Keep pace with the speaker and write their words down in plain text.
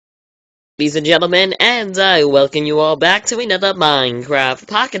Ladies and gentlemen, and I welcome you all back to another Minecraft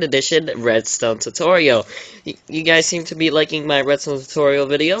Pocket Edition Redstone tutorial. You guys seem to be liking my Redstone tutorial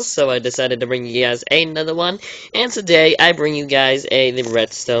videos, so I decided to bring you guys another one. And today, I bring you guys the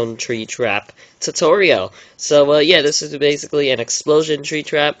Redstone tree trap tutorial. So, yeah, this is basically an explosion tree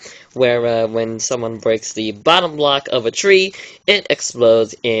trap, where when someone breaks the bottom block of a tree, it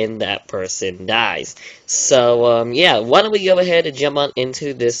explodes and that person dies. So, yeah, why don't we go ahead and jump on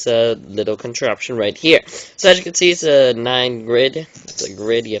into this little contraption right here. So as you can see, it's a 9 grid. It's a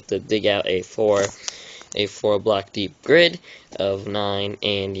grid. You have to dig out a 4 block deep grid of 9,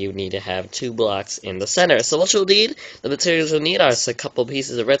 and you need to have 2 blocks in the center. So what you'll need, the materials you'll need are a couple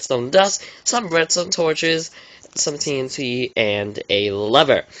pieces of redstone dust, some redstone torches, some TNT, and a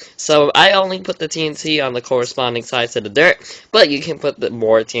lever. So I only put the TNT on the corresponding sides of the dirt, but you can put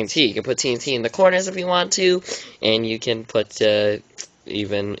more TNT. You can put TNT in the corners if you want to, and you can put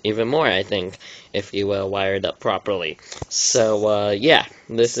even more, I think, if you wire it up properly. So yeah,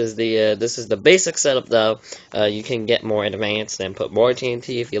 this is the basic setup though. You can get more advanced and put more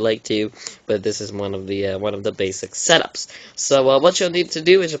TNT if you like to, but this is one of the basic setups. So what you'll need to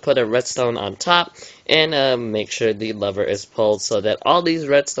do is you put a redstone on top and make sure the lever is pulled so that all these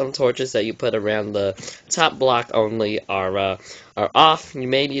redstone torches that you put around the top block only are off. You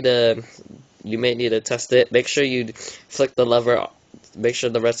may need to test it. Make sure you flick the lever. Make sure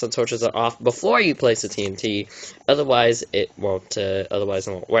the redstone torches are off before you place the TNT, otherwise it won't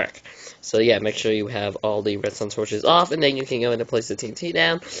work. So yeah, make sure you have all the redstone torches off, and then you can go in and place the TNT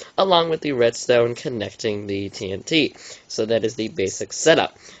down, along with the redstone connecting the TNT. So that is the basic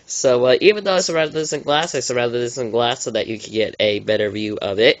setup. So even though I surrounded this in glass, so that you can get a better view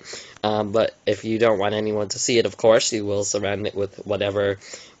of it. But if you don't want anyone to see it, of course, you will surround it with whatever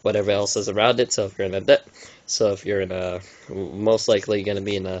else is around it. So if you're in a most likely going to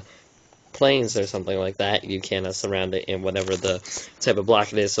be in a plains or something like that, you can surround it in whatever the type of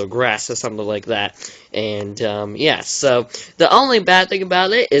block it is, so grass or something like that. And yeah, so the only bad thing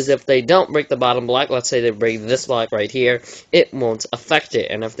about it is if they don't break the bottom block, let's say they break this block right here, it won't affect it.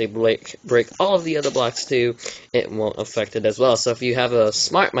 And if they break all of the other blocks too, it won't affect it as well. So if you have a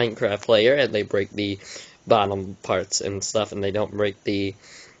smart Minecraft player and they break the bottom parts and stuff, and they don't break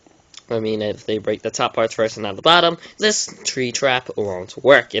if they break the top parts first and not the bottom, this tree trap won't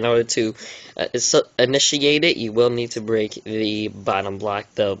work. In order to initiate it, you will need to break the bottom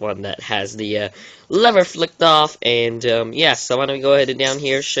block, the one that has the lever flicked off. And yeah, so why don't we go ahead and down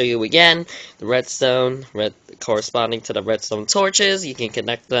here show you again the redstone corresponding to the redstone torches. You can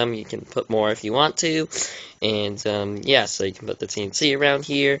connect them. You can put more if you want to. And yeah, so you can put the TNT around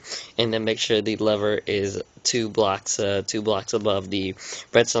here, and then make sure the lever is 2 blocks above the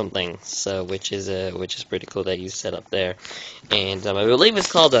redstone thing. So which is pretty cool that you set up there. And I believe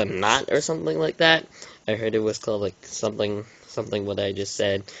it's called a knot or something like that. I heard it was called like something what I just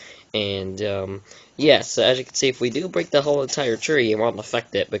said. And yeah, so as you can see, if we do break the whole entire tree, it won't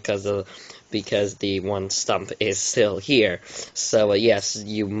affect it because the one stump is still here. So yes,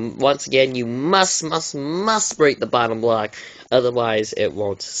 once again you must break the bottom block, otherwise it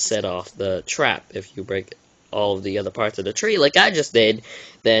won't set off the trap. If you break all of the other parts of the tree like I just did,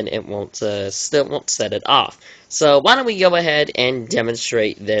 then it still won't set it off. So why don't we go ahead and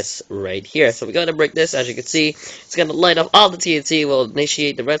demonstrate this right here. So we go to break this. As you can see, it's going to light up all the TNT, will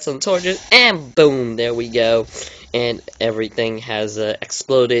initiate the redstone torches, and boom, there we go. And everything has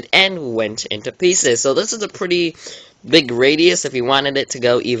exploded and went into pieces. So this is a pretty big radius. If you wanted it to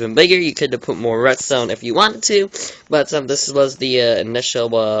go even bigger, you could have put more redstone if you wanted to. But this was the initial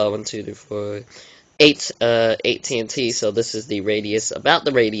 1, 2, 3, 4... 8 TNT, so this is the radius, about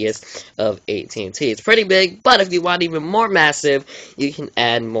the radius of 8 TNT. It's pretty big, but if you want even more massive, you can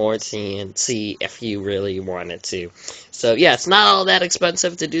add more TNT if you really wanted to. So yeah, it's not all that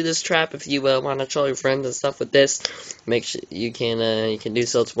expensive to do this trap. If you want to troll your friends and stuff with this, make sure you can do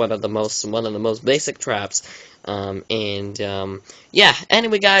so. It's one of the most basic traps. Yeah,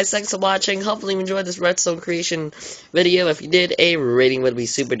 anyway guys, thanks for watching. Hopefully you enjoyed this redstone creation video. If you did, a rating would be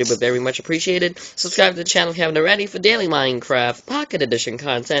super duper very much appreciated. Subscribe to the channel if you haven't already for daily Minecraft Pocket Edition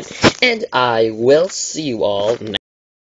content, and I will see you all next time.